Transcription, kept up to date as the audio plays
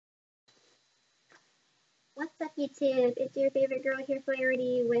What's up, YouTube? It's your favorite girl here,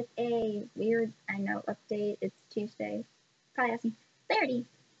 Flarity, with a weird, I know, update. It's Tuesday. Probably asking, Flarity,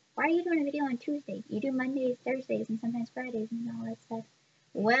 why are you doing a video on Tuesday? You do Mondays, Thursdays, and sometimes Fridays and all that stuff.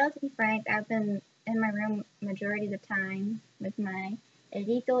 Well, to be frank, I've been in my room majority of the time with my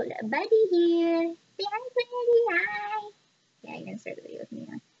little buddy here. Say hi, Flarity, hi! Yeah, you're gonna start the video with me,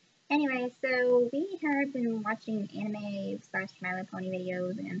 huh? Anyway, so we have been watching anime / My Little Pony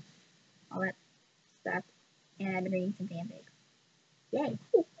videos and all that stuff. And I've been reading some fanfics. Yay!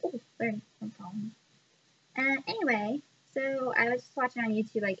 Learn from home. Anyway, so I was just watching on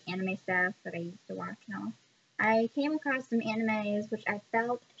YouTube like anime stuff that I used to watch and all. I came across some animes which I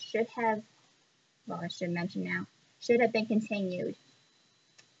felt should have, well, I should mention now, should have been continued.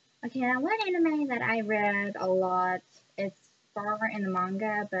 Okay, now one anime that I read a lot, it's far in the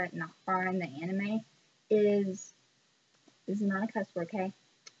manga, but not far in the anime, is, this is not a cuss word, okay?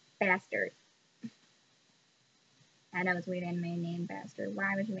 Bastard. I know it's a weird anime name, Bastard.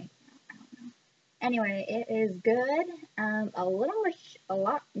 Why would you make that? I don't know. Anyway, it is good. A lot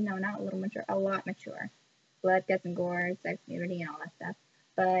mature. Blood, guts, and gore, sex, nudity, and all that stuff.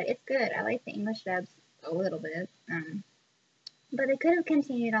 But it's good. I like the English dubs a little bit. But it could have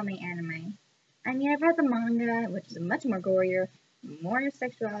continued on the anime. I mean, I've read the manga, which is much more gorier, more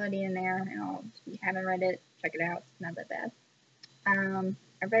sexuality in there, and all. If you haven't read it, check it out. It's not that bad.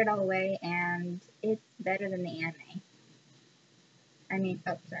 I've read it all the way, and it's better than the anime. I mean,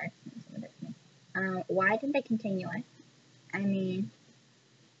 oh, sorry. Why didn't they continue it? I mean,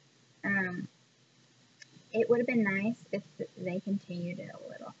 it would have been nice if they continued it a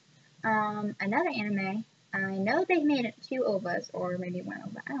little. Another anime, I know they made it 2 OVAs, or maybe 1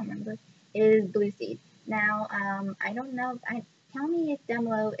 OVA, I don't remember, is Blue Seed. Now, I don't know, tell me if down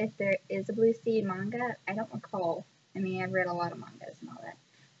below if there is a Blue Seed manga. I don't recall. I mean, I've read a lot of mangas and all that,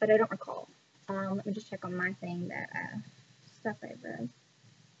 but I don't recall. Let me just check on my thing that, stuff I've read.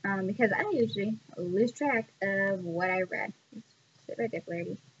 Because I usually lose track of what I read. Just sit right there,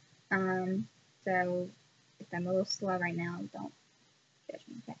 Flarity. So, if I'm a little slow right now, don't judge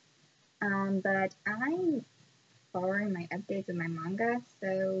me, okay? But I'm following my updates of my manga,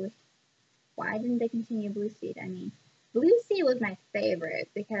 so why didn't they continue Blue Seed? I mean, Blue Seed was my favorite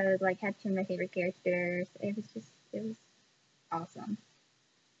because, like, had 2 of my favorite characters. It was awesome.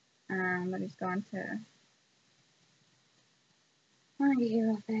 Let me just go on to, I want to get you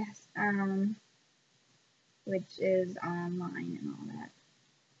real fast, which is online and all that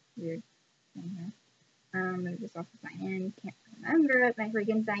weird thing here. Let me just also sign in, can't remember what my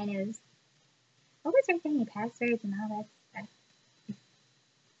freaking sign is. What was everything, passwords and all that stuff?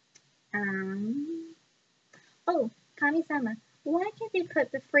 Oh, Kami-sama, why can't they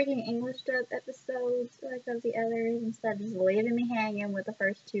put the freaking English dub episodes like of the others instead of just leaving me hanging with the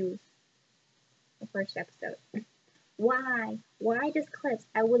first episode? Why? Why just clips?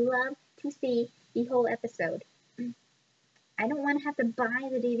 I would love to see the whole episode. I don't want to have to buy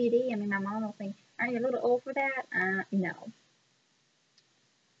the DVD. I mean, my mom will think, are you a little old for that? No.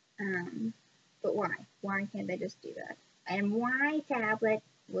 But why? Why can't they just do that? And why, tablet,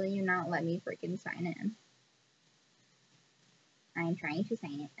 will you not let me freaking sign in? I am trying to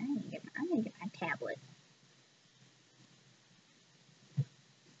sign in. I'm gonna get my tablet. I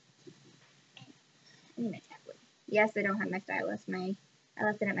need my tablet. Yes, I don't have my stylus. I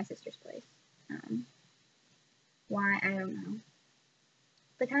left it at my sister's place. Why? I don't know.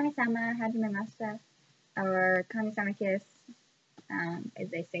 The Kami-sama, Hajime Masta, or Kami-sama Kiss, as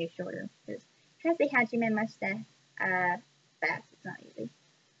they say shorter, because has the Hajime Masta, fast, it's not easy.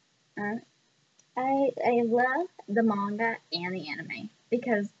 I love the manga and the anime,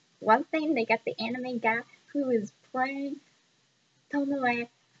 because one thing, they got the anime guy who is playing Tomoe,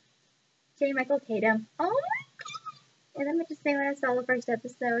 J. Michael Tatum. Oh my god! And let me just say when I saw the first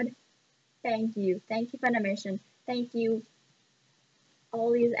episode, thank you Funimation, thank you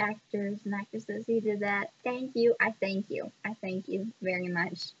all these actors and actresses who did that, thank you, I thank you very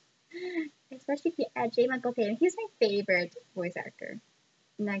much. Especially if you add J. Michael Tatum, he's my favorite voice actor,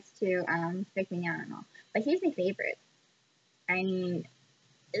 next to Vic Mignogna and all, but he's my favorite. I mean,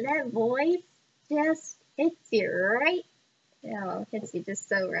 that voice just hits you right, hits you just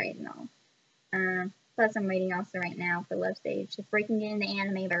so right and all. Plus, I'm waiting also right now for Love Stage to freaking get in the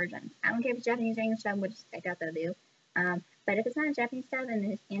anime version. I don't care if it's Japanese or English dub, which I doubt they'll do. But if it's not a Japanese dub and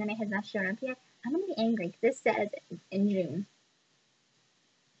the anime has not shown up yet, I'm gonna be angry because this says in June.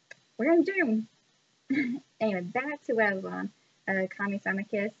 We're in June. Anyway, back to what I was on. Kami-sama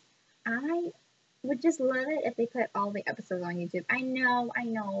Kiss. I would just love it if they put all the episodes on YouTube. I know,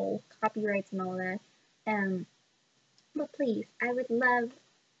 copyrights and all that. But please, I would love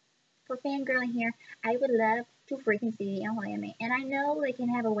for fangirling here, I would love to freaking see a whole anime. And I know they can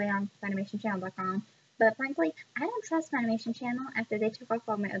have a way on FunimationChannel.com, but frankly, I don't trust Funimation Channel after they took off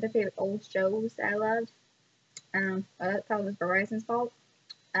all my other favorite old shows that I loved. That probably was Verizon's fault.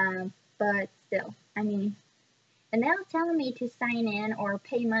 But still, I mean, and they're telling me to sign in or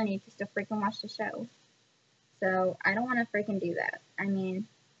pay money just to freaking watch the show. So I don't want to freaking do that. I mean,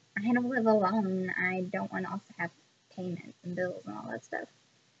 I don't live alone. I don't want to also have payments and bills and all that stuff.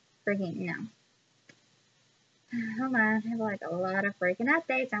 Freaking no. Hold on, I have like a lot of freaking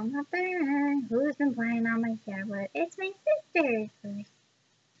updates on my phone. Who's been playing on my tablet? It's my sister.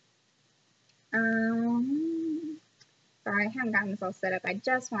 Sorry, I haven't gotten this all set up. I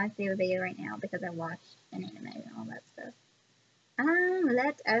just want to see the video right now because I watched an anime and all that stuff.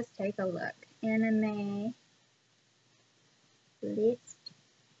 Let us take a look. Anime list.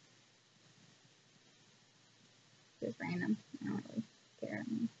 Just random. I don't really care.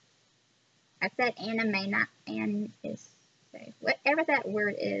 I said anime, not an is. Whatever that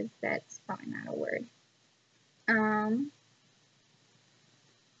word is, that's probably not a word.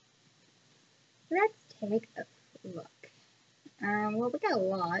 Let's take a look. Well, we got a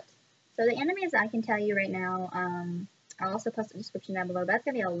lot. So the animes I can tell you right now, I'll also post a description down below. That's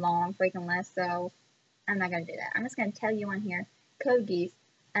going to be a long freaking list, so I'm not going to do that. I'm just going to tell you on here. Code Geass.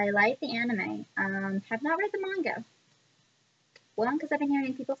 I like the anime. Have not read the manga. One, because I've been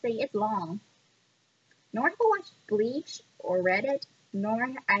hearing people say it's long. Nor have I watched Bleach or read it.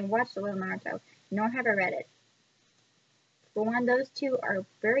 Nor I watched a little Naruto. Nor have I read it. For one, those two are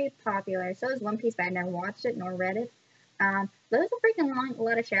very popular. So is One Piece, but I never watched it nor read it. Those are freaking long, a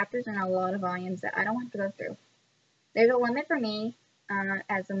lot of chapters and a lot of volumes that I don't want to go through. There's a limit for me,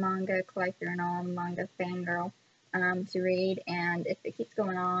 as a manga collector and all, manga fangirl, to read, and if it keeps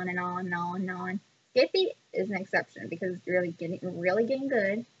going on and on and on and on, Skippy is an exception because it's really getting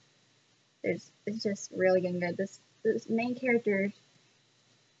good. It's just really getting good. This main character,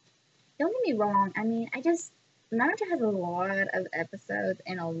 don't get me wrong, I mean, Naruto has a lot of episodes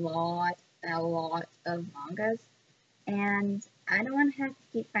and a lot of mangas. And I don't want to have to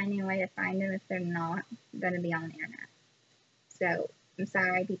keep finding a way to find them if they're not going to be on the internet. So, I'm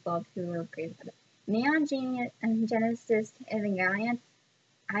sorry, people who are crazy about it. Neon Genesis Evangelion,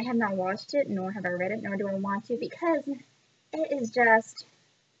 I have not watched it, nor have I read it, nor do I want to, because it is just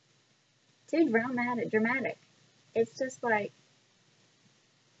too dramatic. It's just like,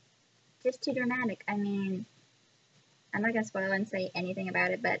 just too dramatic. I mean, I'm not going to spoil and say anything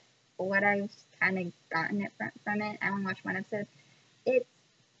about it, but what I've kind of gotten it from it, I only watched one episode, it's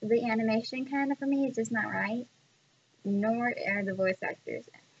the animation kind of for me is just not right, nor are the voice actors.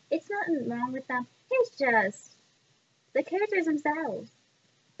 It's nothing wrong with them, it's just the characters themselves.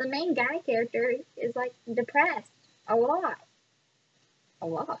 The main guy character is like depressed a lot.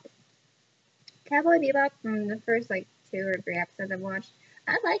 Cowboy Bebop, from the first like 2 or 3 episodes I've watched,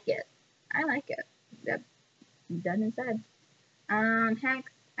 I like it. That done and said.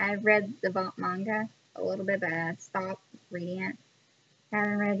 Hex, I've read the manga a little bit, but I stopped reading it.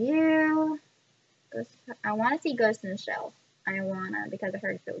 Haven't read you. I want to see Ghost in the Shell. Because I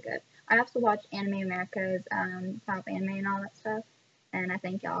heard it's really good. I also watched Anime America's top anime and all that stuff, and I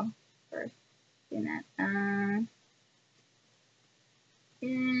thank y'all for doing that.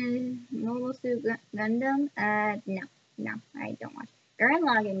 Mobile Suit Gundam. No, I don't watch. Gurren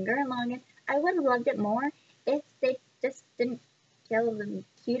Lagann. I would have loved it more if they just didn't kill the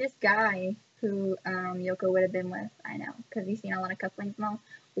cutest guy who Yoko would have been with. I know, because you've seen a lot of couplings and all.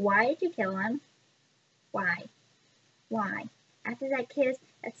 Why did you kill him? Why? After that kiss,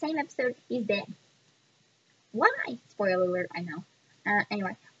 that same episode, he's dead. Why? Spoiler alert, I know.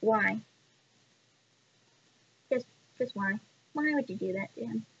 Anyway, why? Just why? Why would you do that to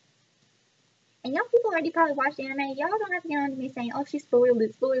him? And y'all people already probably watched the anime. Y'all don't have to get on to me saying, oh, she spoiled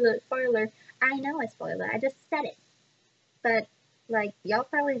it, spoiler. I know I spoiled it. I just said it. But, like, y'all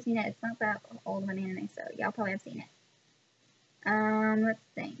probably have seen it. It's not that old of an anime, so y'all probably have seen it. Let's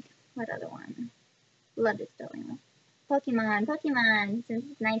think. What other one? Loved it still, anyway. Pokemon, since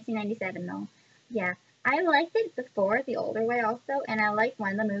 1997, though. Yeah, I liked it before, the older way also, and I like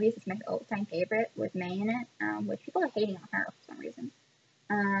one of the movies. It's my all-time favorite with May in it, which people are hating on her for some reason.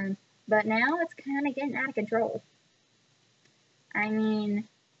 But now it's kind of getting out of control. I mean,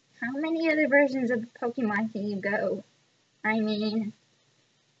 how many other versions of Pokemon can you go? I mean,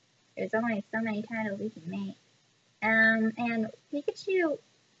 there's only so many titles you can make. And Pikachu,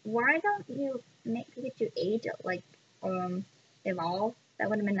 why don't you make Pikachu age, like, evolve? That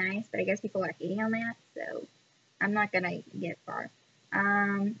would have been nice, but I guess people are hating on that, so I'm not gonna get far.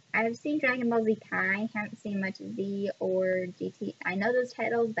 I've seen Dragon Ball Z Kai, haven't seen much Z or GT. I know those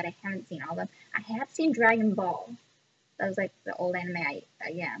titles, but I haven't seen all of them. I have seen Dragon Ball. That was like the old anime I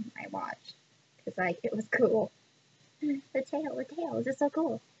watched. Because like, it was cool. The tail is just so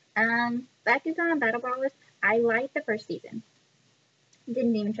cool. Bakugan Battle Brawlers, I liked the first season.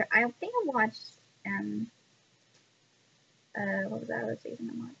 Didn't even try. I think I watched, what was that other season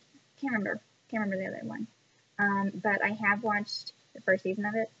I watched? Can't remember the other one. But I have watched the first season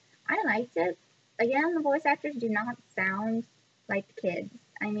of it. I liked it. Again, the voice actors do not sound like the kids.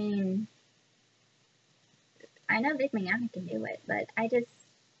 I mean, I know Vic Mignogna can do it, but I just,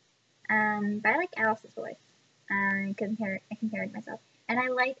 but I like Alice's voice. I compared myself. And I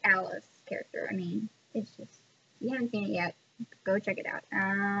like Alice's character. I mean, it's just, if you haven't seen it yet, go check it out.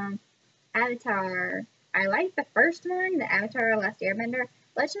 Avatar. I like the first one, the Avatar Last Airbender.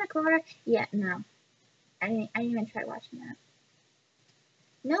 Legend of Korra, yeah, no. I didn't even try watching that.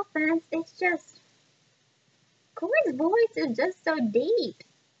 No offense, it's just, Korra's voice is just so deep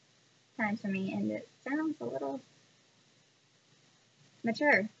times for me, and it sounds a little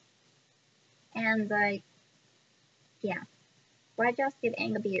mature. And like, yeah. Why'd y'all skip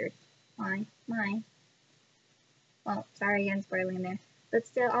Aang a beard? Why? Well, sorry again, spoiling there. But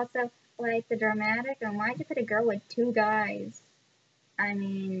still, also, like, the dramatic, and why'd you put a girl with two guys? I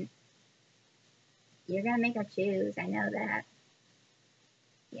mean, you're gonna make her choose, I know that.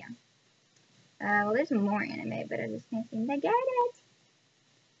 Yeah. Well, there's more anime, but I just can't seem to get it.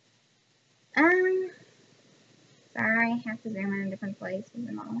 Sorry, I have to zoom in different places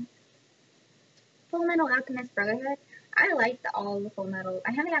and all. Full Metal Alchemist Brotherhood. I liked all the Full Metal.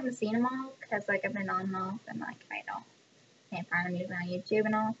 I haven't gotten to see them all, because, like, I've been on and off, and, like, I can't find them usually on YouTube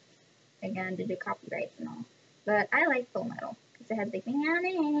and all. Again, to do copyrights and all. But I like Full Metal, because it has Big Bang on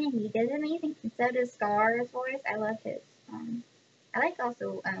it, he did amazing. And so does Scar's voice, I love his. I like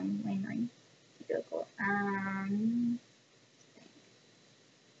also, Wayne Ring. He's really cool.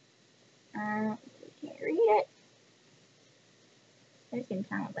 Can't read it. There's some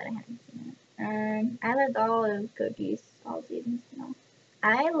time, but I haven't seen it. I loved all of Cookies, all seasons, you know.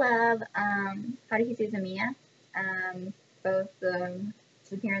 I love, Haruhi Suzumiya. Both the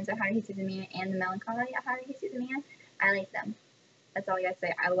appearance of Haruhi Suzumiya and the melancholy of Haruhi Suzumiya. I like them. That's all I gotta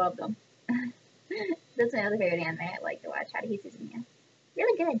say. I love them. That's my other favorite anime I like to watch, Haruhi Suzumiya.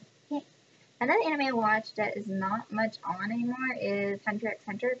 Really good. Okay. Another anime I watched that is not much on anymore is Hunter x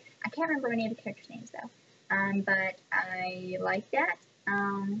Hunter. I can't remember any of the characters' names though. But I liked that.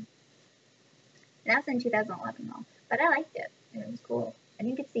 That's in 2011 though. But I liked it. It was cool. I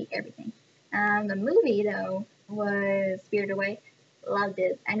didn't get to see everything. The movie though was Spirited Away. Loved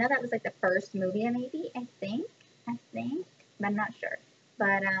it. I know that was like the first movie maybe, I think, but I'm not sure.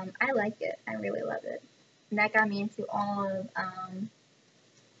 But I liked it. I really loved it. And that got me into all of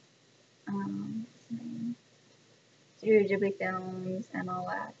Studio Ghibli films and all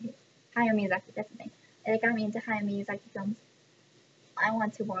that. Hayao Miyazaki, that's the thing. It got me into Hayao Miyazaki films. I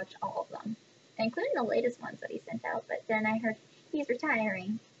want to watch all of them, including the latest ones that he sent out. But then I heard he's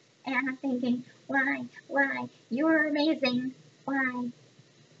retiring, and I'm thinking, why? You're amazing. Why?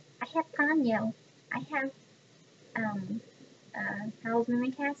 I have Ponyo. I have Howl's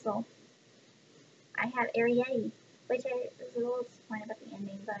Moving Castle. I have Arrietty, which I was a little disappointed about the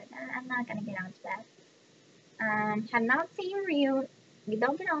ending, but I'm not gonna get onto that. Have not seen Ryun.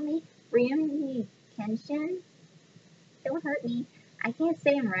 Don't get on me. Ryun Kenshin. Don't hurt me. I can't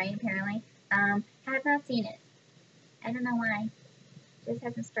say him right, apparently. Have not seen it. I don't know why. Just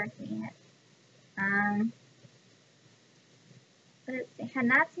hasn't struck me yet. Let's see. Have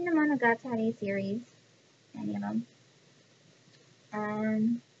not seen the Monogatari series. Any of them.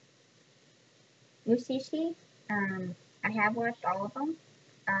 Mushishi. I have watched all of them.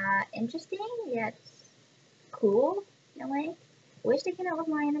 Interesting, yet cool in a way. Wish they came out with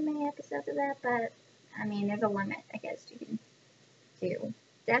more anime episodes of that, but I mean, there's a limit, I guess, you can do.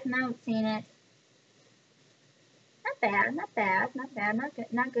 Death Note, seen it. Not bad,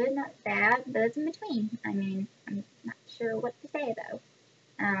 not good, not bad, but it's in between. I mean, I'm not sure what to say though.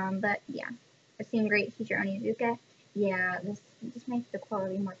 But yeah, I've seen Great Teacher Onizuka. Yeah, just make the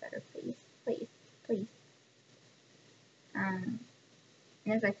quality more better, please. And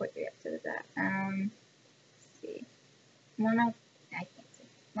there's like 43 episodes of that. Let's see. I can't see.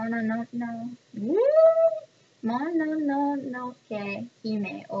 Mononoke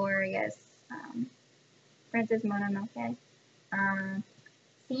Hime, or I guess, Princess Mononoke.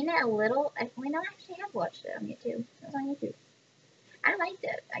 Seen it a little. I actually have watched it on YouTube. It was on YouTube. I liked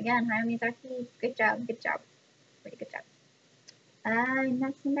it. Again, Hayao Miyazaki, good job. Pretty good job. I've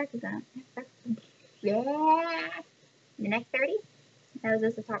not seen Bakugan. Yeah. The next 30? That was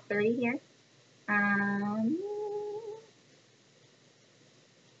just the top 30 here.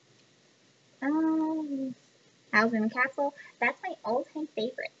 House and Castle. That's my all-time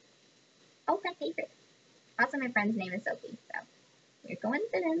favorite. All-time favorite. Also, my friend's name is Sophie, so weird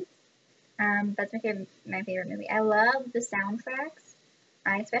coincidence. That's my favorite movie. I love the soundtracks.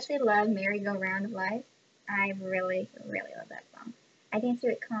 I especially love Merry Go Round of Life. I really, really love that song. I dance to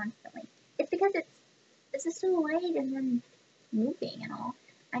it constantly. It's because it's just so light and then moving and all.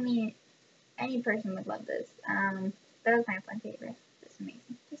 I mean, any person would love this. That was my favorite. It's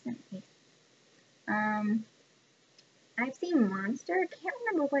amazing. Just amazing. I've seen Monster. I can't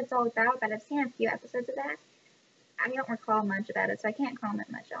remember what it's all about, but I've seen a few episodes of that. I don't recall much about it, so I can't comment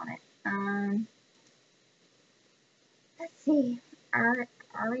much on it. Let's see. Aria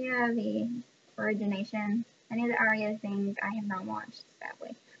the Origination. Any of the Aria things I have not watched,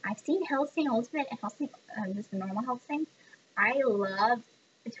 sadly. I've seen Hellsing Ultimate and Hellsing, just the normal Hellsing. I love,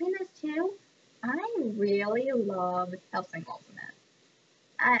 between those two, I really love Hellsing Ultimate.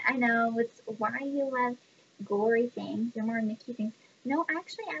 I know it's why you love gory things. You're more Mickey things. No,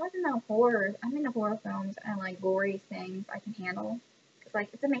 actually, I was in the horror. I'm into horror films and like gory things I can handle. Cause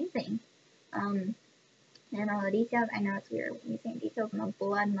like it's amazing. And all the details. I know it's weird when you say details and the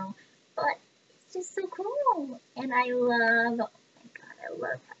blood and all, but it's just so cool. And I love. Oh my god, I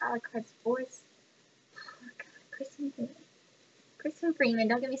love Alucard's voice. Oh my god, Kristen Freeman.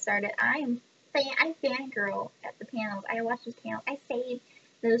 Don't get me started. I fangirl at the panels. I watch those panels. I save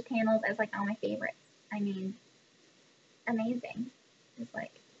those panels as like all my favorites. I mean, amazing. It's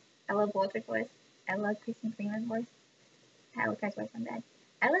like, I love Walter's voice. I love Kristen Freeman's voice. Alucard's voice, I'm bad.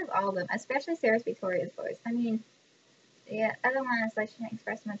 I love all of them, especially Sarah Victoria's voice. I mean, yeah, other ones, like, she didn't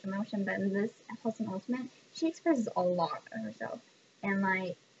express much emotion, but in this Hellsing Ultimate, she expresses a lot of herself. And,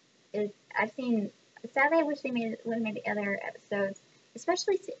 like, I've seen, sadly, I wish they would have made the other episodes,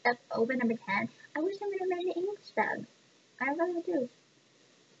 especially Open number 10. I wish they would have made an English dub. I really do.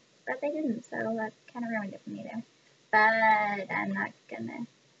 But they didn't, so that kind of ruined it for me there. But I'm not gonna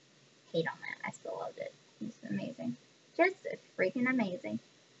hate on that. I still loved it. It's amazing. Just freaking amazing.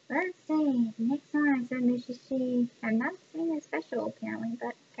 Let's see. Next one, so Mushishi. I'm not seeing a special apparently,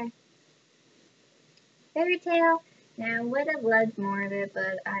 but okay. Fairy Tale. Now, I would have loved more of it,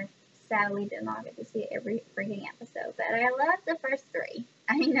 but I sadly did not get to see every freaking episode. But I loved the first 3.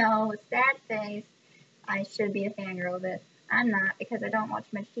 I know, sad face. I should be a fangirl of it. I'm not, because I don't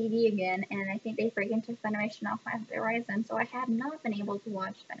watch much TV again, and I think they freaking took Funimation off my horizon, so I have not been able to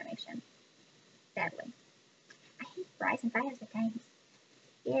watch Funimation. Sadly. I hate Rise and Fires at times.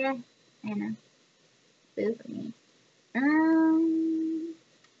 Yeah, I know. Boo for me.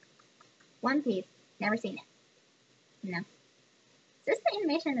 One Piece. Never seen it. No. Just the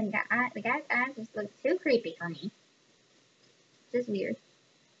animation and the guy's eyes just look too creepy for me. Just weird.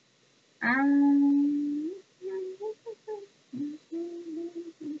 Oh,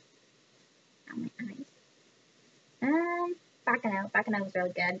 my eyes. Bakano was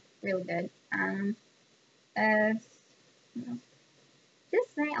really good. Really good.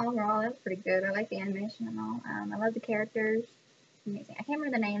 Just say overall, it was pretty good. I like the animation and all. I love the characters. Amazing. I can't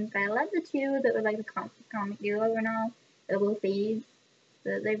remember the names, but I love the 2 that were like the comic duo and all. The little thieves.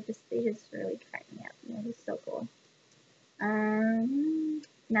 They just really cracked me up. They're just so cool.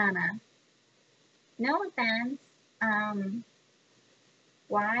 Nana. No offense.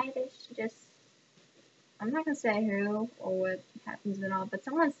 Why they should just, I'm not gonna say who or what happens and all, but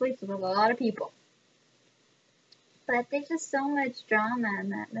someone sleeps with a lot of people. But there's just so much drama in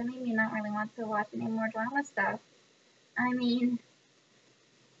that made me not really want to watch any more drama stuff. I mean,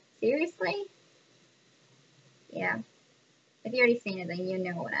 seriously? Yeah. If you already seen it, then you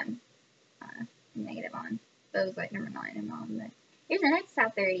know what I'm negative on. That was like number 9 and all. But here's the next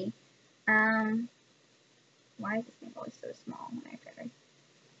top 30. Why is this thing always so small when I try to?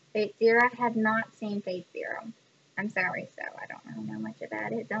 Fate Zero. I have not seen Fate Zero. I'm sorry, so I don't really know much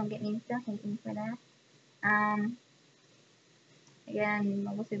about it. Don't hate me for that. Again,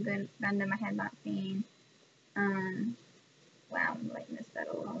 Mobile Suit Gundam I had not seen. Wow, I'm like missed out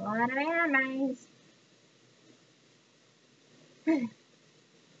a lot of animes.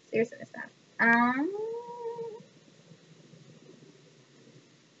 Seriously missed out.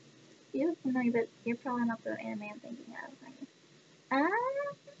 You look familiar, but you're probably not the anime I'm thinking of, are you?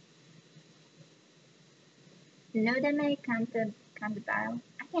 Nodame Cantabile.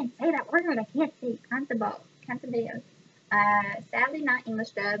 I can't say that word. I can't say Cantabile. Sadly not English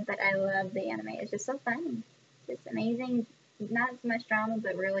dub, but I love the anime. It's just so funny. It's amazing. Not as much drama,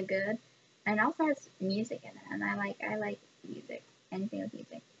 but really good. And it also has music in it, and I like music. Anything with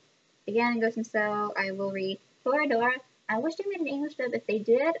music. Again, Ghost and Cell, I will read Toradora. I wish they made an English dub. If they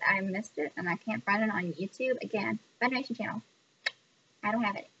did, I missed it, and I can't find it on YouTube. Again, Funimation channel. I don't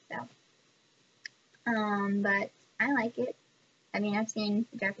have it, so. But I like it. I mean, I've seen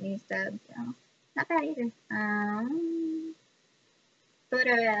Japanese dubs, not bad either.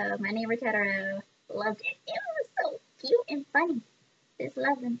 Totoro, my neighbor Totoro, loved it. It was so cute and funny. Just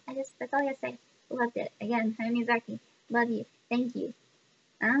love them. That's all I gotta say. Loved it. Again, Hayao Miyazaki, love you. Thank you.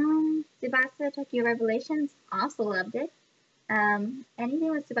 Tsubasa Tokyo Revelations, also loved it.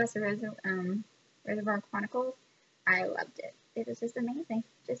 Anything with Tsubasa Reservoir Chronicles, I loved it. It was just amazing.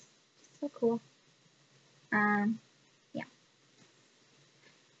 Just so cool. Yeah.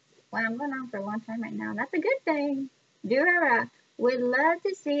 Well, I'm going on for a long time right now. That's a good thing. Durara. Would love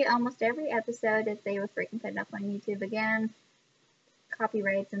to see almost every episode if they were freaking put up on YouTube again.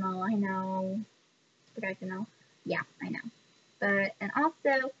 Copyrights and all, I know. Professional. Yeah, I know. But, and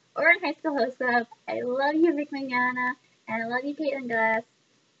also, Oregon High School Host Club. I love you, Vic Manana. And I love you, Caitlin Glass.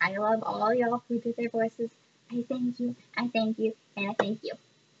 I love all y'all who did their voices. I thank you, and I thank you.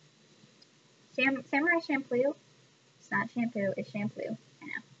 Samurai Champloo. It's not shampoo, it's shampoo. I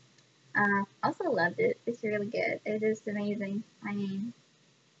know. Also loved it. It's really good. It is amazing. I mean,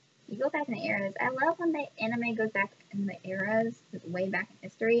 you go back in the eras. I love when the anime goes back in the eras, way back in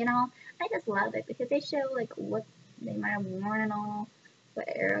history and all. I just love it because they show like what they might have worn and all, what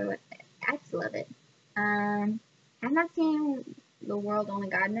era. I just love it. I'm not saying The World Only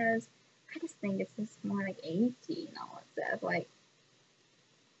God Knows. I just think it's just more like 80 and all that stuff. Like,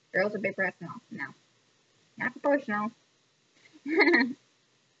 girls with big breasts and all. No. Not proportional.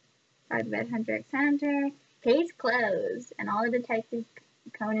 Talked about Hunter x Hunter. Case Closed. And all the Detective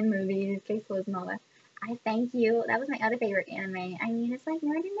Conan movies. Case Closed and all that. I thank you. That was my other favorite anime. I mean, it's like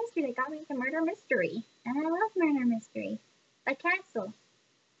murder mystery. They got me into murder mystery. And I love murder mystery. Like Castle.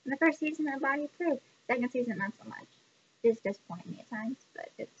 In the first season of Body of Proof. Second season, not so much. It's disappointing me at times,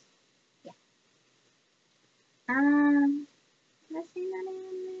 but it's, yeah. Have I seen that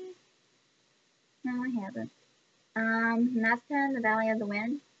anime? No, I haven't. Nazca in the Valley of the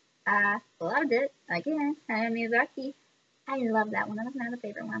Wind. Loved it. Again, Hayao Miyazaki. I love that one. That was another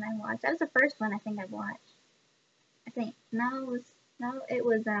favorite one I watched. That was the first one I think I watched. It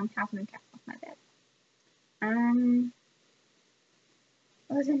was Houseman Castle. My bad.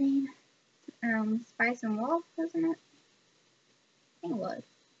 What was the name? Spice and Wolf, wasn't it? I think it was.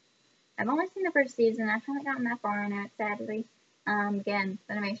 I've only seen the first season. I haven't gotten that far in it, sadly. Again,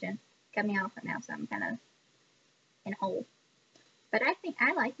 Funimation cut me off right now, so I'm kind of in a hole. But I think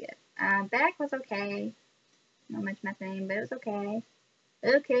I like it. Back was okay. Not much methane, but it was okay.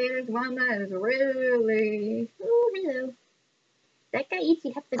 Okay, there's one that is really... Oh, hello.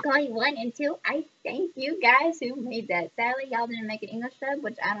 Sekaiichi Heptagogi 1 and 2. I thank you guys who made that. Sadly, y'all didn't make an English dub,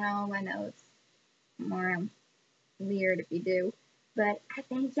 which I don't know. I know it's more weird if you do. But I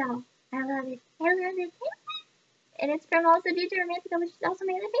thank y'all. I love it. I love it. And it's from also Juju Romantica, which is also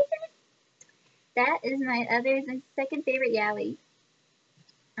my other favorite. That is my other and second favorite yaoi.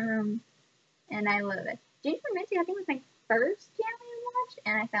 And I love it. Juju Romantica, I think, was my first yaoi I watched,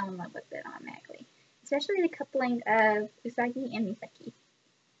 and I fell in love with it automatically. Especially the coupling of Usagi and Misaki.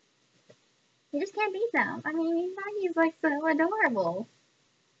 You just can't beat them. I mean, Usagi's like so adorable.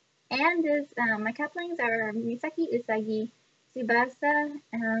 And my couplings are Misaki, Usagi, Tsubasa,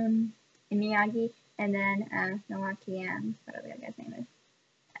 and Miyagi, and then Noaki and whatever that guy's name is.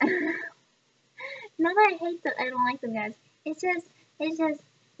 Not that I don't like them guys. It's just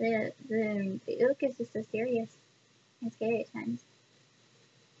the Ook is just so serious and scary at times.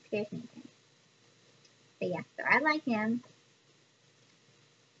 It scares me at times. But yeah, so I like him.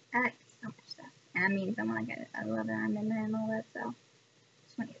 I like so much stuff. And I mean, someone like I love it. I'm in there and all that, so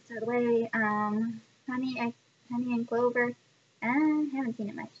just want to get this out of the way. Honey and Clover. I haven't seen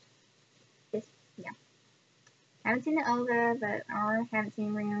it much. Just, yeah. Haven't seen the OVA, but or haven't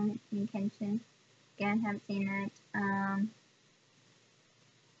seen Rurouni Kenshin. Again, haven't seen it.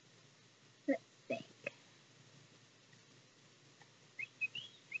 Let's think.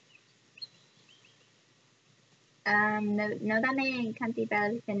 Nodame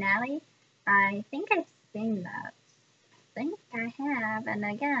Cantiba's finale. I think I've seen that. I think I have. And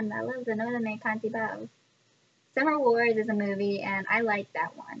again, I love the Nodame Cantibao. Summer Wars is a movie, and I like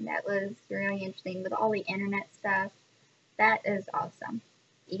that one. That was really interesting with all the internet stuff. That is awesome.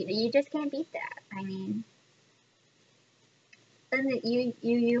 You just can't beat that. I mean, then the Yu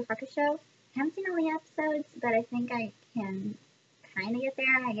Yu Hakusho. I haven't seen all the episodes, but I think I can kind of get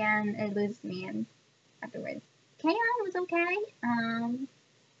there. Again, it loses me afterwards. K-On! Was okay.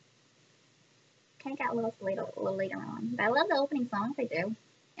 Kind of got lost a little later on. But I love the opening songs, I do.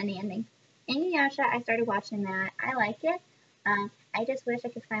 And the ending. Inuyasha, I started watching that. I like it. I just wish I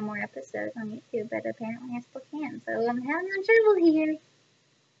could find more episodes on YouTube, but apparently I still can't. So I'm having trouble here.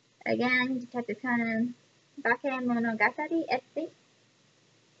 Again, Detective Conan, Bakemonogatari, I think.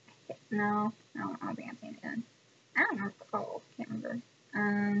 No, I don't think I've seen it again. I don't recall. Can't remember.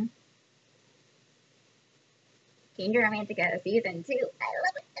 Kinder Romantica season 2. I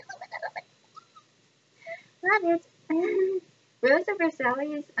love it. I love it. I love it. Love it. Rose of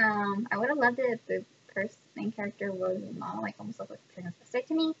Versailles. I would have loved it if the first main character was not like almost like transvestite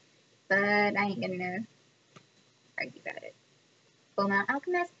to me, but I ain't gonna argue about it. Fullmetal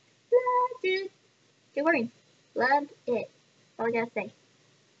Alchemist. Loved it. 2 words. Loved it. That's all I gotta say.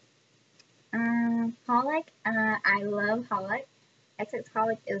 Holic. I love Holic. XX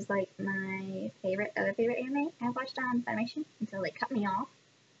Holic is like my other favorite anime I watched on Funimation until they cut me off.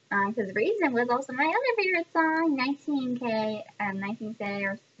 Because Reason was also my other favorite song, 19K, 19K,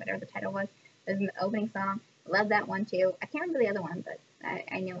 or whatever the title was. It was the opening song. Love that one too. I can't remember the other one, but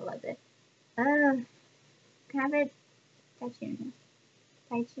I knew I loved it. Kavid Taichuno.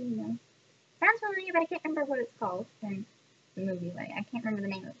 Taichuno. Sounds familiar, but I can't remember what it's called in the movie. Like, I can't remember the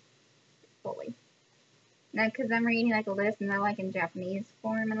name of it fully. No, because I'm reading like a list and they're like in Japanese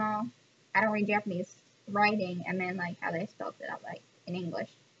form and all. I don't read Japanese writing and then like how they spelled it out like in English.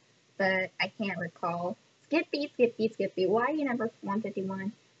 But I can't recall. Skippy. Why are you number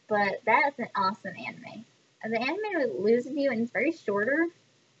 151? But that's an awesome anime. The anime loses you and it's very shorter,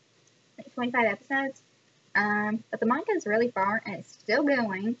 like 25 episodes. But the manga is really far and it's still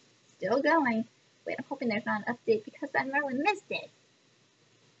going. Wait, I'm hoping there's not an update because I really missed it.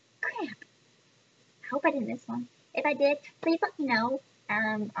 Crap. I hope I didn't miss one. If I did, please let me know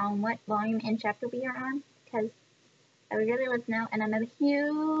on what volume and chapter we are on because I would really love to know. And I'm a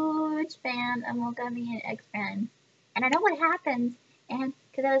huge fan of Mogami and X-Men. And I know what happens, and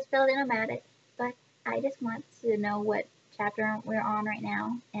because I was filled in about it, but I just want to know what chapter we're on right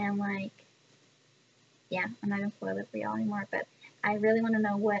now. And like, yeah, I'm not going to spoil it for y'all anymore, but I really want to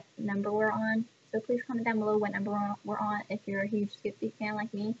know what number we're on. So please comment down below what number we're on if you're a huge Skippy fan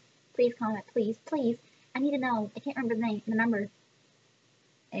like me. Please comment, please. I need to know. I can't remember the number.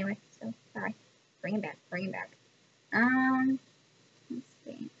 Anyway, so sorry. Bring it back. Let's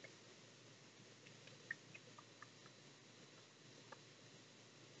see.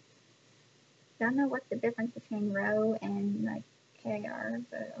 Don't know what the difference between row and like K are,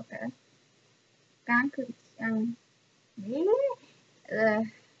 but okay. Count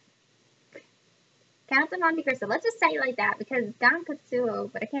the Monte Cristo. Let's just say it like that because it's Gankatsuo,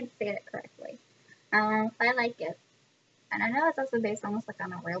 but I can't say it correctly. I like it. And I know it's also based almost like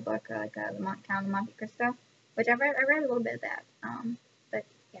on a real book, like the Count of Monte Cristo, which I read a little bit of that. But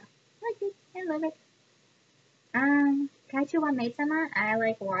yeah, I like it. I love it. Kaichu wa Maid-sama, I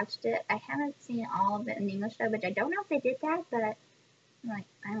like watched it. I haven't seen all of it in English though, but I don't know if they did that, but like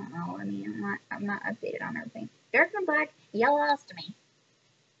I don't know. I mean, I'm not updated on everything. Dark and Black, you lost me.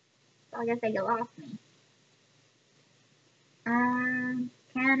 So I guess you lost me.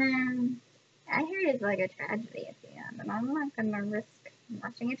 Canon. I heard it's like a tragedy at the end, and I'm not gonna risk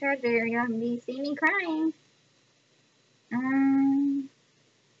watching a tragedy. You're gonna see me crying.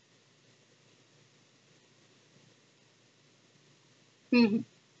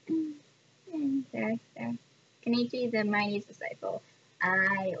 There. Kenichi, the Mighty's Disciple.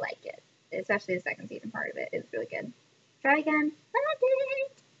 I like it. Especially the second season part of it is really good. Try again. I like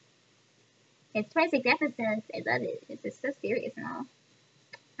it. It's 26 episodes. I love it. It's just so serious and all.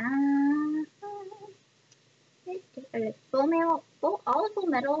 All the Full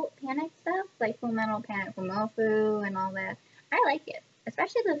Metal Panic stuff, like Full Metal Panic for Mofu and all that. I like it.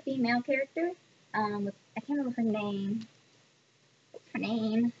 Especially the female character. I can't remember her name. What's her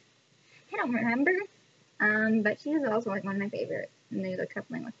name? I don't remember. But she was also like one of my favorites. And there's a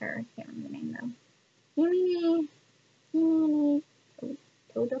coupling with her. I can't remember the name though. Himini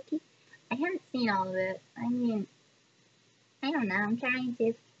Todoki? I haven't seen all of it. I mean, I don't know. I'm trying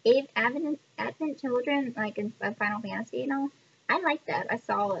to. Advent Children, like in Final Fantasy and all. I like that. I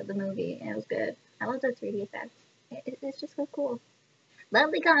saw the movie and it was good. I love the 3D effects. It's just so cool.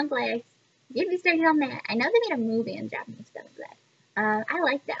 Lovely Complex. Get me started on that. I know they made a movie in Japanese stuff of that. I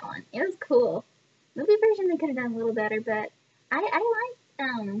liked that one. It was cool. Movie version they could have done a little better, but I liked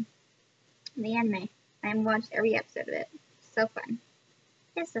the anime. I watched every episode of it. So fun.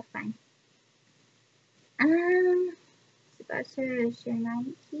 It's so fun.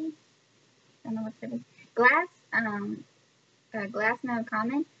 Shiraniki? I don't know what that is. Glass No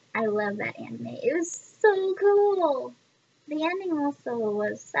Comment. I love that anime. It was so cool. The ending also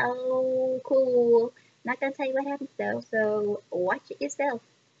was so cool. Not gonna tell you what happens though, so watch it yourself.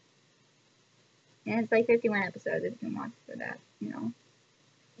 And it's like 51 episodes if you can watch for that, you know.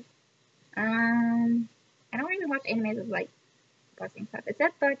 I don't really watch animes with like boxing stuff.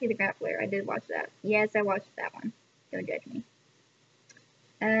 Except Flarity the Grappler. I did watch that. Yes, I watched that one. Don't judge me.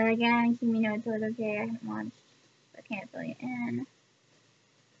 Again, Kimi no Uta is okay. I haven't watched. I can't fill you in.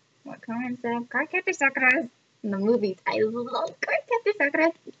 What Conan stuff? Cardcaptor Sakura. The movies. I love Cardcaptor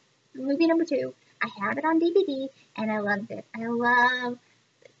Sakura. Movie number 2. I have it on DVD and I loved it. I love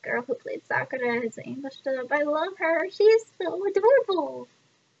the girl who played Sakura as the English dub. I love her. She is so adorable.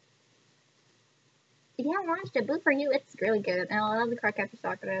 If you haven't watched it, boot for you. It's really good. And I love the Cardcaptor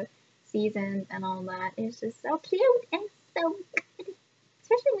Sakura season and all that. It's just so cute and so good.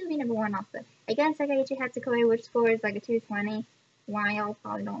 Especially movie number 1 also. Again, Sekaiichi Hatsukoi, which scores like a 220. Why y'all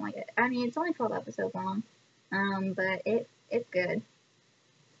probably don't like it. I mean, it's only 12 episodes long. But it's good.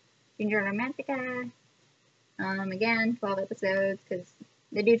 Ginger Romantica. Again, 12 episodes, because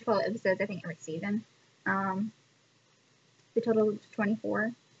they do 12 episodes, I think, every season. The total is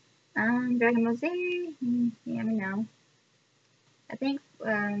 24. Dragon Ball Z, you never know. I think,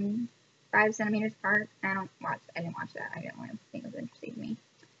 5 centimeters apart. I didn't watch that. I didn't want to think it was interesting to me.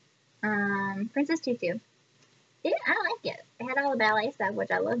 Princess Tutu. Yeah, I like it. It had all the ballet stuff,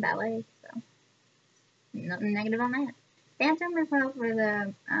 which I love ballet, so nothing negative on that. Phantom as well for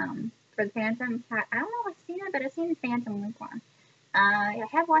the Phantom. I don't know if I've seen it, but I've seen the Phantom Luke one. I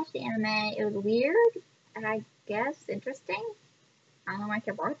have watched the anime. It was weird, and I guess interesting. I don't know why I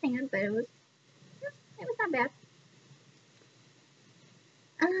kept watching it, but it was not bad.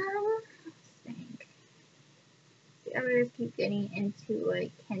 Let's think. The others keep getting into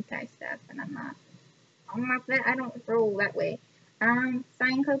like hentai stuff, and I'm not that. I don't roll that way.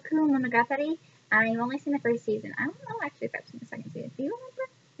 Sankoku Monogatari. I've only seen the first season. I don't know actually if I've seen the second season. Do you remember?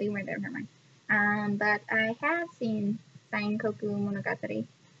 Oh, you weren't there, never mind. But I have seen Sankoku Monogatari.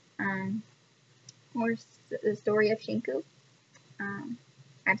 Or the story of Shinku.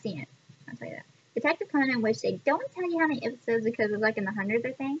 I've seen it. I'll tell you that. Detective Conan, which they don't tell you how many episodes because it's like in the hundreds,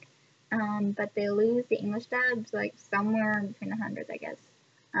 I think. But they lose the English dubs like somewhere between the hundreds, I guess.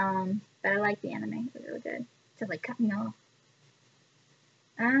 But I like the anime. It was really good. So like cut me off.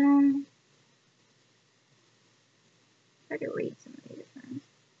 Try to read some of these ones.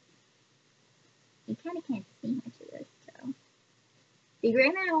 You kind of can't see much of this, so. The Gray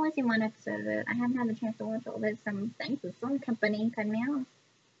Man, I've only seen 1 episode of it. I haven't had the chance to watch all this. Some thanks to some company cut me off.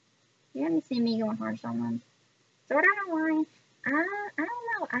 You haven't seen me going harsh on them. Sword Art Online. I don't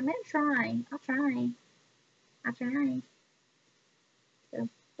know. I'm gonna try. I'll try. So,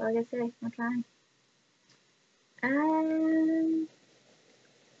 like I say, I'll try.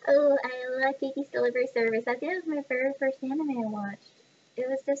 Oh, I love Kiki's Delivery Service. I think it was my very first anime I watched. It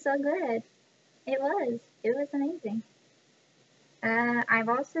was just so good. It was amazing. I've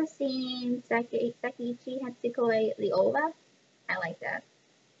also seen Sekaiichi Hatsukoi the OVA. I like that.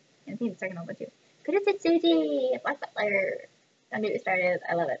 And I think the second OVA too. Kurosetsuji, Black Butler. Don't get me started.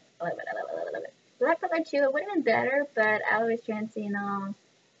 I love it. I love it. Black Butler 2, it would have been better, but I was trying to,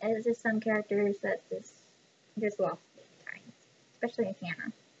 it's just some characters that just lost me at times. Especially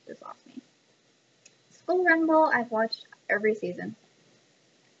Hannah. Just lost me. School Rumble, I've watched every season.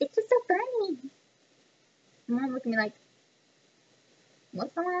 It's just so funny. Mom looked at me like,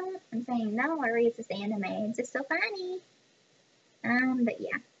 what's going on? I'm saying, no, worry, it's just anime. It's just so funny. But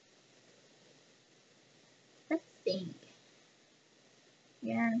yeah. Let's think.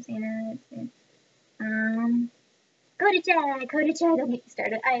 Yeah, I'm seeing it. Code Chat, don't get me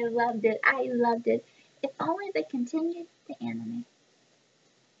started. I loved it. If only they continued the anime.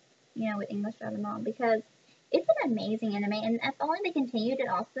 With English dub and all, because it's an amazing anime, and if only they continued it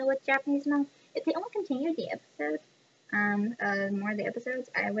also with Japanese mode. If they only continued the episode, more of the episodes,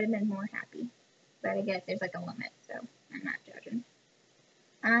 I would have been more happy. But I guess there's like a limit, so I'm not judging.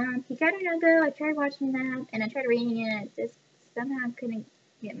 Hikaru no Go, I tried watching that, and I tried reading it, just somehow couldn't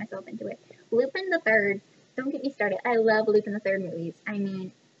get myself into it. Lupin the Third, don't get me started. I love Lupin the Third movies. I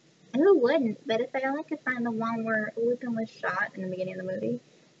mean, who wouldn't? But if I only could find the one where Lupin was shot in the beginning of the movie,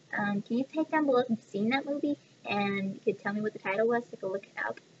 can you take down below if you've seen that movie, and you could tell me what the title was so I could look it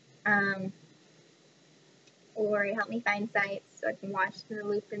up? Or help me find sites so I can watch the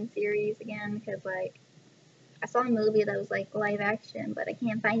Lupin series again, because, like, I saw a movie that was, like, live action, but I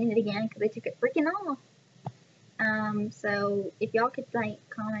can't find it again because they took it freaking off. So if y'all could, like,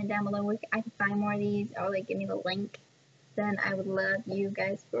 comment down below where I can find more of these, or, like, give me the link, then I would love you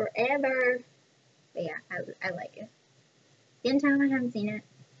guys forever. But yeah, I like it. Gintama, I haven't seen it.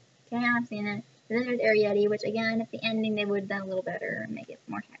 Okay, I've seen it. And then there's Arietti, which again, if the ending they would have done a little better and make it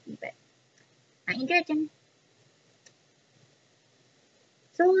more happy, but I ain't judging.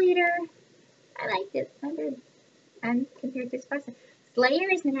 Soul Eater, I liked it. I did. And compared to Spice, Slayer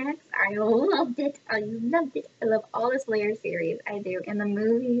is next. I loved it. I loved it. I love all the Slayer series. I do. And the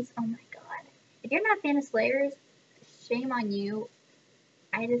movies, oh my god. If you're not a fan of Slayers, shame on you.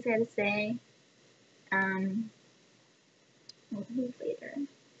 I just gotta say, who played her?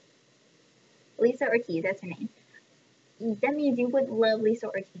 Lisa Ortiz, that's her name. That means you would love Lisa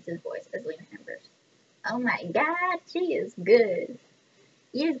Ortiz's voice as Lena Embers. Oh my god, she is good.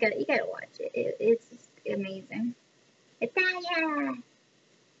 You gotta watch it. It's amazing. Italia!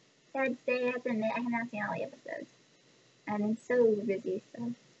 Sad to say, I have to admit, I have not seen all the episodes. I've been so busy,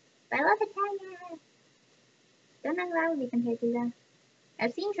 so. But I love Italia! Don't know who I would be compared to though.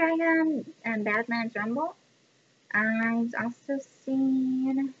 I've seen Trigun and Badlands Rumble. I've also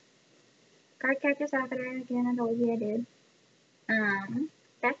seen Cardcaptor Sakura. Again, I told you I did.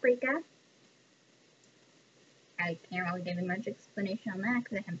 Paprika. I can't really give you much explanation on that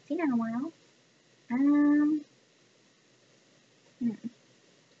because I haven't seen it in a while.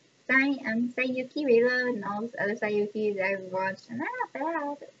 Sayuki Reload and all those other Sayukis I've watched, and they're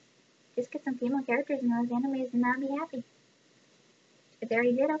not bad. Just get some female characters in those animes and I'll be happy. If they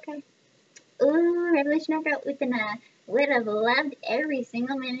already did, okay. Ooh, Revolutionary Girl Utena. Would have loved every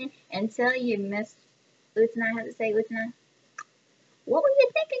single minute until you missed Utena. I have to say, Utena. What were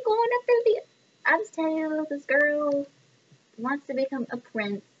you thinking going up there? I was telling you, this girl wants to become a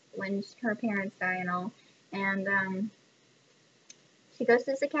prince when her parents die and all. And, she goes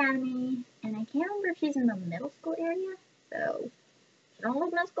to this academy, and I can't remember if she's in the middle school area, so she don't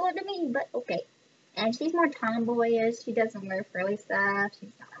look middle school to me, but okay. And she's more tomboyish. She doesn't wear frilly stuff.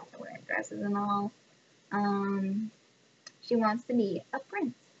 She's not also wearing dresses and all. She wants to be a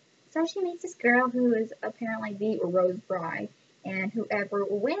prince. So she meets this girl who is apparently the Rose Bride, and whoever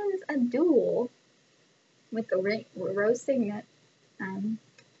wins a duel with the Rose Signet, I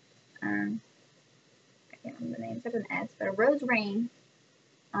can't remember the name, it starts with an S, but a Rose Ring,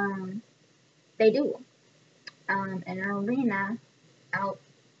 they duel in an arena out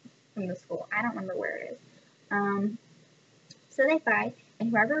from the school. I don't remember where it is. So they fight, and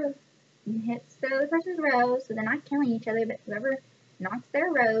whoever hits the other person's rose, so they're not killing each other, but whoever knocks their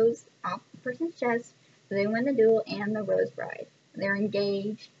rose off the person's chest, so they win the duel and the Rose Bride. They're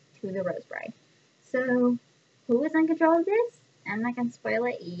engaged to the Rose Bride. So, who is in control of this? I'm not going to spoil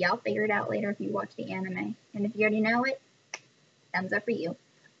it. Y'all figure it out later if you watch the anime. And if you already know it, thumbs up for you.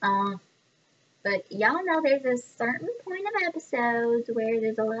 But y'all know there's a certain point of episodes where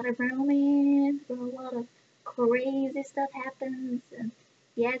there's a lot of romance, where a lot of crazy stuff happens. And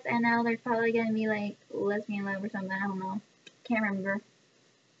yes, I know there's probably going to be like lesbian love or something. I don't know. Can't remember.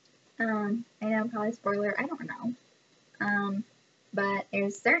 I know, probably spoiler. I don't know. But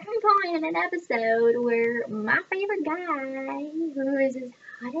there's a certain point in an episode where my favorite guy, who is as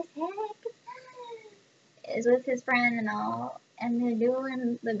hot as heck, is with his friend and all, and they're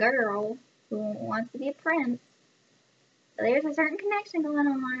dueling the girl who wants to be a prince. There's a certain connection going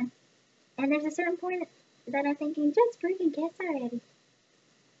on, and there's a certain point that I'm thinking, just freaking guess already.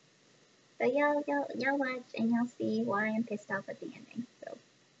 So y'all watch and y'all see why I'm pissed off at the ending. So,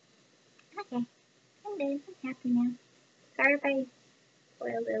 okay, I'm good. I'm happy now. Sorry if I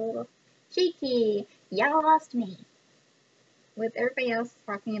spoiled it a little. Cheeky, y'all lost me. With everybody else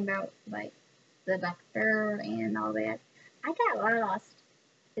talking about, like, the doctor and all that, I got lost.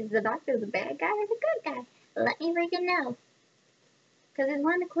 Is the doctor the bad guy or the good guy? Let me freaking know. Because there's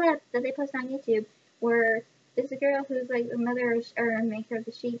one clip that they post on YouTube where this girl who's like the mother or maker of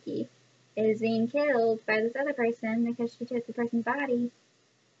the Shiki is being killed by this other person because she took the person's body.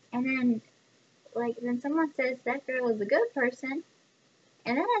 And then, like, then someone says that girl is a good person.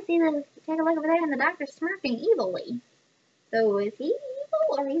 And then I see take a look over there and the doctor's smirking evilly. So is he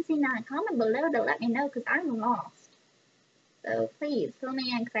evil or is he not? Comment below to let me know because I'm lost. So please fill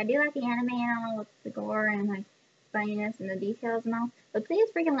me in because I do like the anime and all with the gore and like funniness and the details and all. But please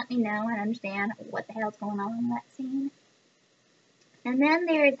freaking let me know and understand what the hell's going on in that scene. And then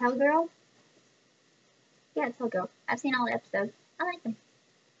there's Hellgirl. Yeah, it's Hellgirl. I've seen all the episodes. I like them.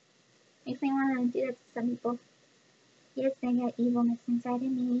 Makes me want to do that to some people. Yes, I got evilness inside of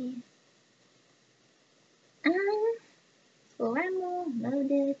me. So Ramble, load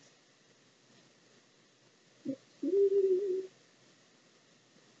it.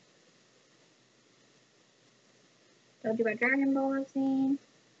 Told you about Dragon Ball I've seen.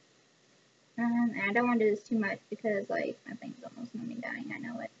 And I don't want to do this too much because, like, my thing's almost gonna be dying, I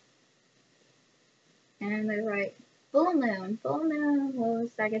know it. And there's, like, Full Moon. Full Moon was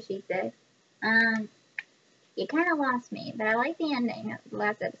Sagashite. You kind of lost me, but I like the ending of the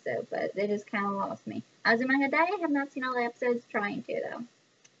last episode, but they just kind of lost me. Azumanga Daioh, I have not seen all the episodes, trying to, though.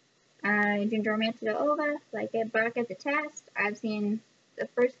 I didn't romance it over, like get back at the test. I've seen the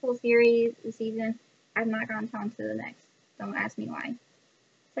first full series, the season. I've not gone on to the next. Don't ask me why.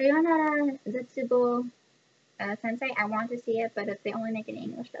 Sayonara Zetsubo Sensei, I want to see it, but if they only make it in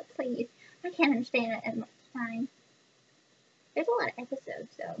English, though, please. I can't understand it at much time. There's a lot of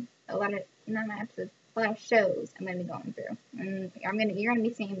episodes, so not episodes, a lot of shows I'm gonna be going through, and you're gonna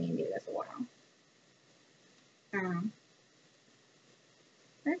be seeing me do this a while.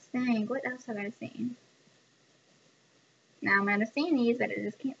 Let's think. What else have I seen? Now I might have seen these, but I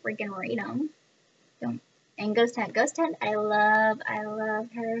just can't freaking read them. Don't. And Ghost Head. Ghost Head, I love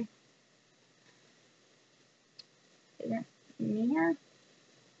her. Is it Mia?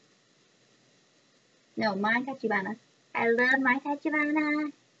 No, Mai Tachibana. I love Mai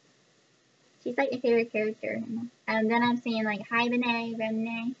Tachibana. She's like my favorite character. And then I've seen like Hibine,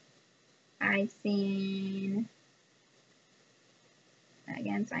 Remne. I've seen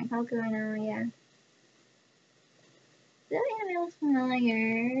again Sankoku, I know, yeah. This anime looks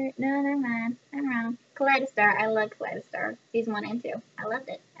familiar. No, never mind. I'm wrong. Kaleidostar. I love Kaleidostar. Season 1 and 2. I loved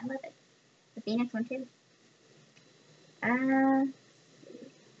it. I love it. The Phoenix one too.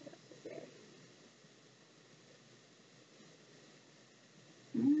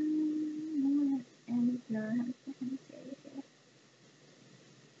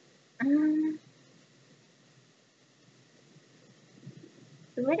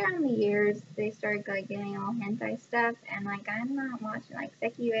 So later on in the years, they started like getting all hentai stuff, and like I'm not watching like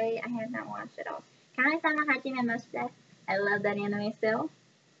Sekirei. I have not watched it all. Kanai-sama Hajime Mashite. I love that anime still.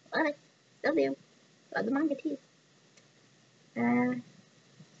 Love it. Still do. Love the manga too.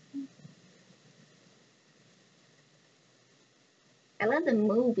 I love the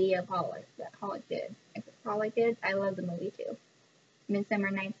movie of Holic that Holic did. Holic did. I love the movie too. Midsummer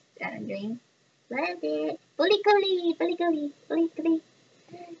Night's Dream. Love it. Bully Cody. Bully Cody. Bully Cody.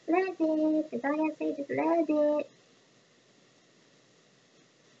 Love it. That's all I gotta say. Just love it.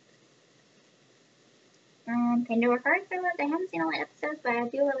 Pandora Hearts I loved. I haven't seen all the episodes, but I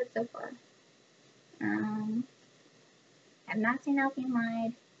do love it so far. I've not seen Alpine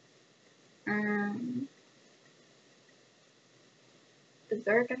Wide.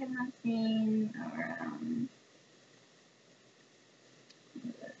 Berserk I have not seen, or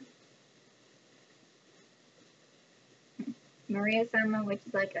Maria Sama, which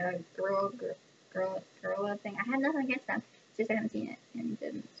is like a girl thing. I have nothing against them. It's just I haven't seen it and it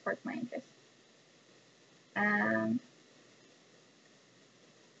didn't spark my interest.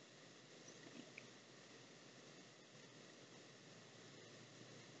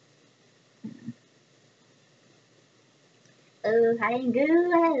 Oh,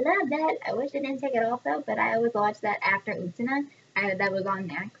 Haringu, I love that. I wish I didn't take it off though, but I always watched that after Utsuna. That was on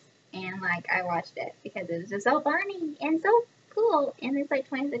Max, and like I watched it because it was just so funny and so cool. And it's like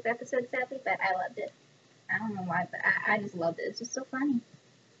 26 episodes sadly, but I loved it. I don't know why, but I just loved it. It's just so funny.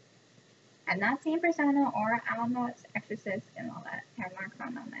 I've not seen Persona or I don't know it's Exorcist and all that. I have not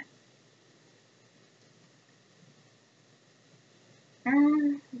comment on that.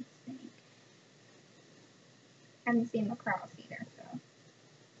 Let's think. I haven't seen Macross either, so.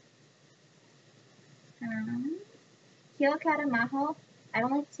 Kyokata Maho. I've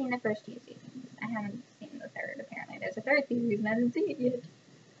only seen the first 2 seasons. I haven't seen the third, apparently. There's a third season, I haven't seen it yet.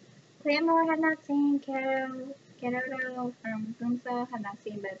 Claymore have not seen. Keroto from Gumso have not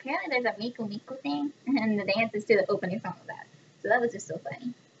seen, but apparently there's a Miku Miku thing, and the dance is to the opening song of that. So that was just so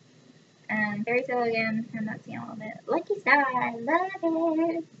funny. Fairy Tail again, have not seen all of it. Lucky Star, I love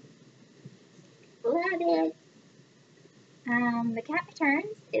it. Love it. The Cat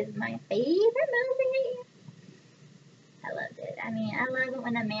Returns is my favorite movie. I loved it. I mean, I love it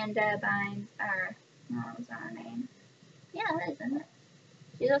when Amanda Bynes, or, what was her name? Yeah, that isn't it.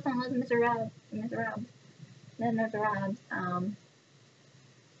 She's also in Les Miserables. Les Miserables.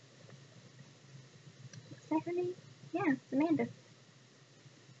 What's that her name? Yeah, it's Amanda.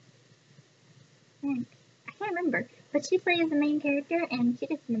 I can't remember. But she plays the main character, and she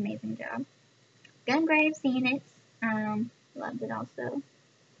did an amazing job. Gungrave, seen it. Loved it also.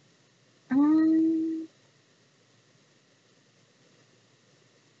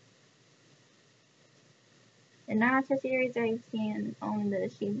 The Naruto series I've seen on the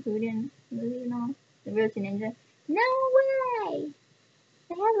Shippuden movie and all. The Road to Ninja. No way!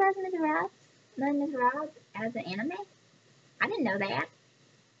 They have Les Miserables as an anime? I didn't know that.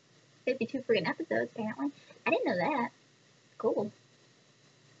 52 freaking episodes, apparently. I didn't know that. Cool.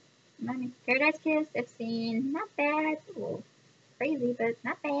 Paradise Kiss, I've seen. Not bad. Well, crazy, but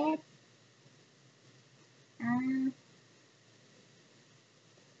not bad.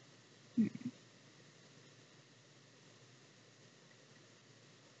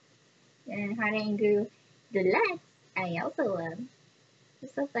 and Harengu Deluxe, I also love.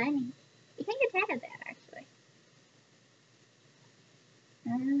 It's so funny. You can get tired of that, actually.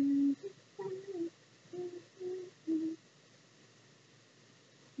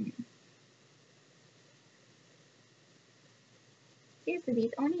 Seriously,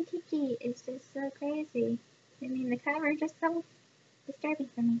 these Onitichi is just so crazy. I mean, the cover is just so disturbing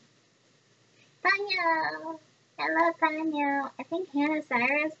for me. Ponyo! I love Ponyo. I think Hannah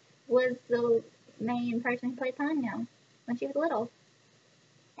Cyrus was the main person who played Ponyo when she was little.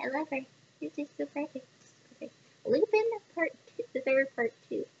 I love her. She's just so perfect. Lupin Part 2, the third Part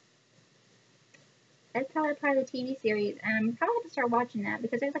 2. That's probably part of the TV series. I'm probably going to start watching that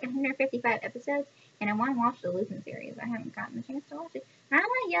because there's like 155 episodes and I want to watch the Lupin series. I haven't gotten the chance to watch it. I'm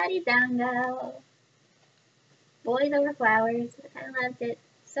a Yachty Dango. Boys Over Flowers. I loved it.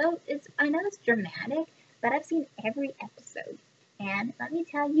 So I know it's dramatic, but I've seen every episode. And let me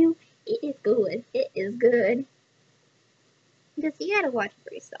tell you, it is good. It is good. Because you gotta watch it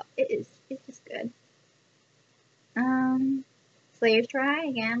for yourself. It's just good. Slayer's Try,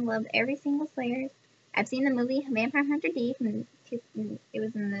 again, loved every single Slayer's. I've seen the movie Vampire Hunter D it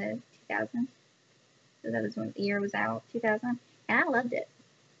was in the 2000s. So that was when the year was out, 2000. And I loved it.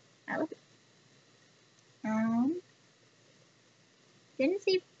 Didn't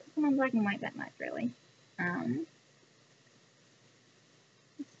see Pokemon Black and White that much, really. Let's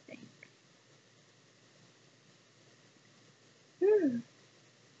think.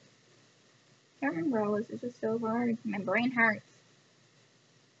 Can't remember all this. It's just so hard. My brain hurts.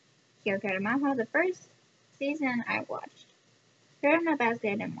 Kyoko Maho, the first season I watched. Fair enough, I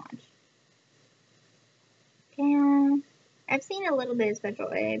didn't watch. Damn. I've seen a little bit of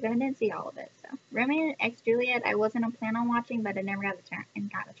Special A, but I didn't see all of it. So Romeo X Juliet, I wasn't plan on watching, but I never got a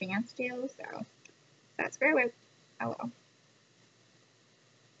chance to. So that's very weird. Oh well.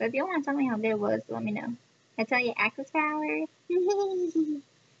 But if you want to tell me how good it was, let me know. I tell you, Access Power.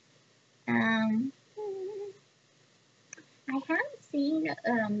 I haven't seen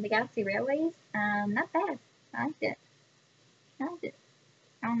the Galaxy Railways. Not bad. I liked it. I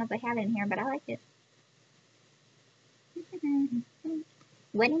don't know if I have it in here, but I liked it.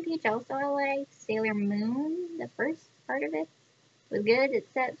 Wedding Peach also I liked. Sailor Moon, the first part of it was good,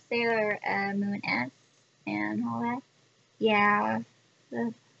 except Sailor Moon S and all that. Yeah,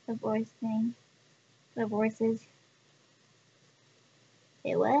 the voice thing. The voices.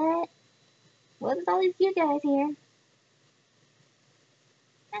 Say what? What is all these you guys here?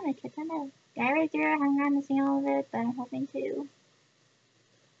 I'm a kid, I know. I read through it, I haven't gotten to see all of it, but I'm hoping to.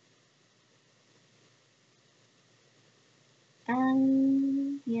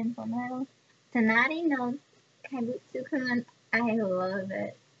 Beautiful Metal. Tonari no Kaibutsu-kun. I love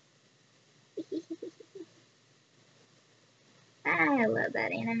it. I love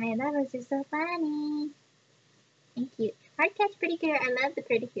that anime. That was just so funny. Thank you. Hard Catch Pretty Cure. I love the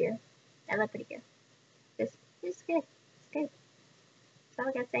Pretty Cure. I love Pretty Cure. It's good. It's good. That's all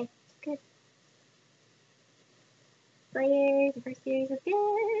I gotta say. It's good. Players, the first series was good.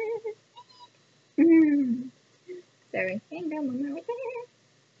 Sorry. Hang on, moment right there.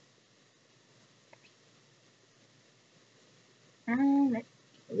 Let's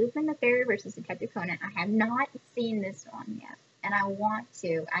see. Lupin the Third versus Detective Conan. I have not seen this one yet, and I want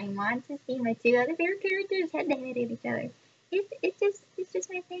to. I want to see my two other favorite characters head to head at each other. It's just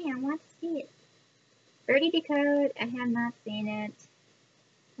my thing. I want to see it. Birdie Decode. I have not seen it.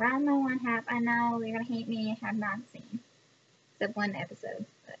 Ranma 1/2. I know you're gonna hate me. I have not seen, except one episode.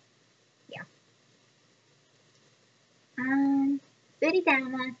 But yeah. City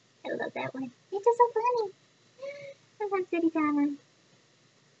Dama. I love that one. It's just so funny. I love City Dama.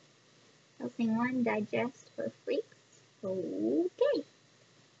 I'll sing one digest for freaks. Okay.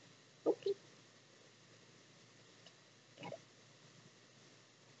 Okay. Got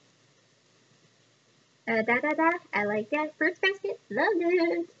it. Da da da. I like that. Fruits Basket. Love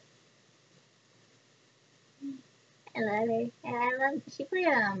it. I love her. I love. She played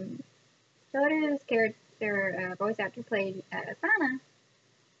Toru's character voice actor played Sana.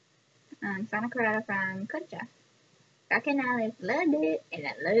 Sana Kurata from Kocha. Back in Alice, loved it, and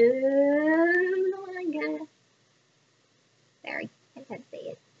I love manga. Sorry, I just had to say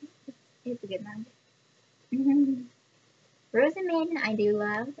it. It's a good manga. Frozen Maiden, I do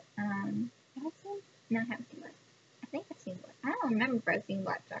love. Have I seen? No, I haven't seen one. I think I've seen one. I don't remember if I've seen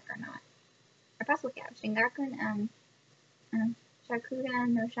Blackjack or not. I possibly have. Shingaku, Shakugan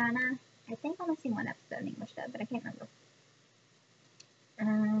no Shana. I think I've only seen one episode in English dub, but I can't remember.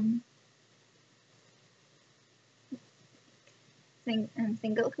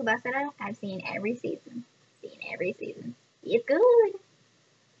 Sengoku Basara, I've seen every season. It's good.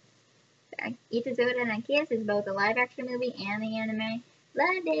 Itazuda and Kiss is both a live action movie and the anime.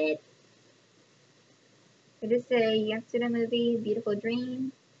 Loved it. It is a Yatsuda movie, Beautiful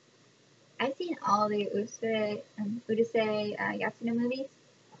Dream. I've seen all the Urusei Yatsuda movies.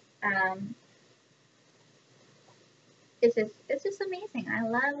 It's just amazing. I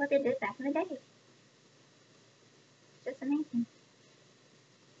love what they did back in the day. It's just amazing.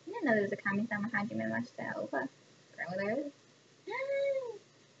 I didn't know there was a Kami-sama Hajime Mashita Opa. Well, there is.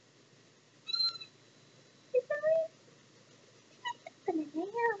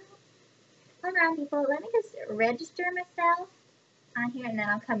 Hold on, people. Let me just register myself on here, and then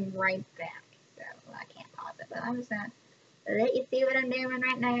I'll come right back. So I can't pause it, but I'm just gonna let you see what I'm doing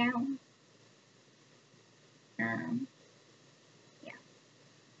right now. Yeah.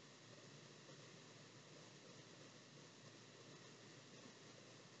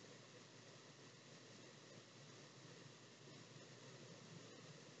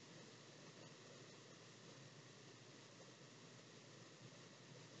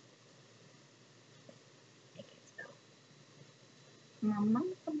 Okay, so my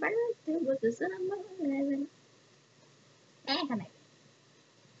mom's birthday was December 11th. And come back.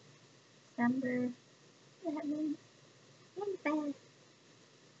 December 11th. And back.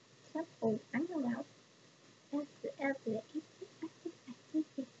 Oh, I'm allowed. After the 18th.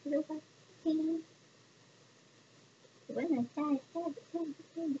 When I die,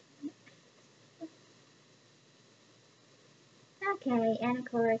 okay, and of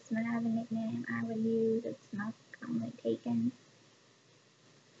course, when I have a nickname I would use, it's not commonly taken.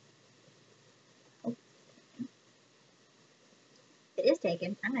 Oh, it is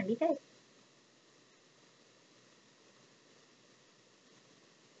taken. I'm gonna be pissed.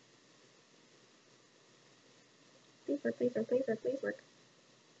 Please work, please work, please work, please work.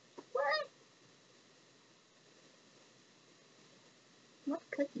 What? What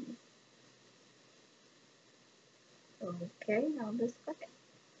cookies? Okay, I'll just click it.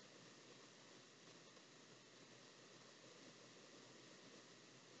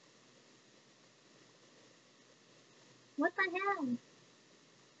 What the hell?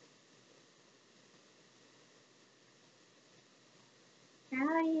 How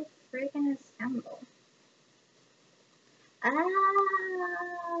do you freaking assemble?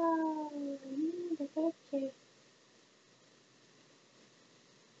 Oh, the picture.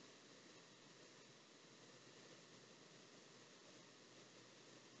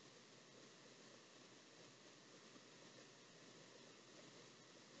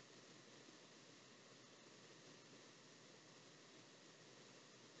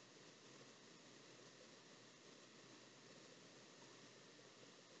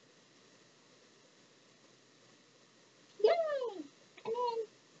 Yay! I'm in.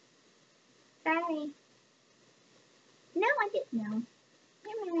 Sorry. No, I didn't know.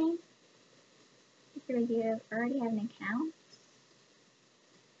 Never mind. Do you already have an account?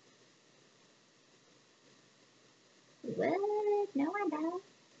 What? No, I don't.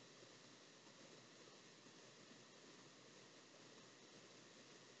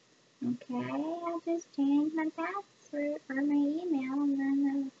 Okay, I'll just change my password or my email, and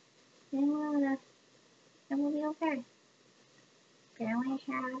then we'll be okay. Apparently,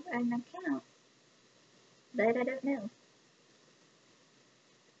 I have an account, but I don't know.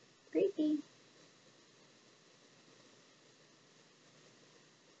 Creepy.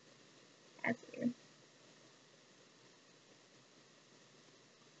 That's weird.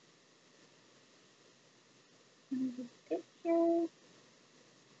 Picture.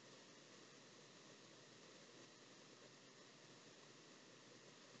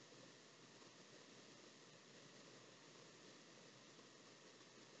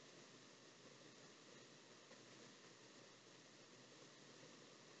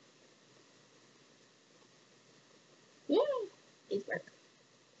 Yay! These work.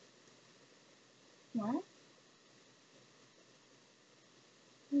 What?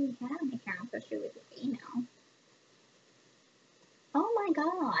 We have an account, especially with the email. Oh my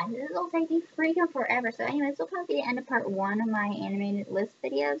god, this will take me freaking forever. So anyway, this will probably be the end of part 1 of my animated list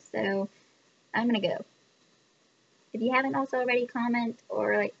videos, so I'm gonna go. If you haven't also already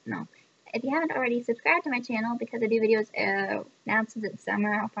if you haven't already subscribed to my channel, because I do videos now since it's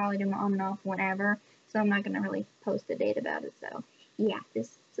summer, I'll probably do them on and off whenever, so I'm not gonna really post a date about it, so yeah,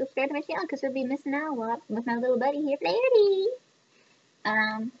 just subscribe to my channel, because you'll be missing out a lot with my little buddy here, Flarity.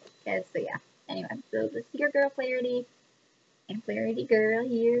 So yeah, anyway, so this is your girl Flarity, and Flarity girl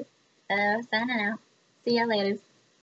here, signing out. See y'all later.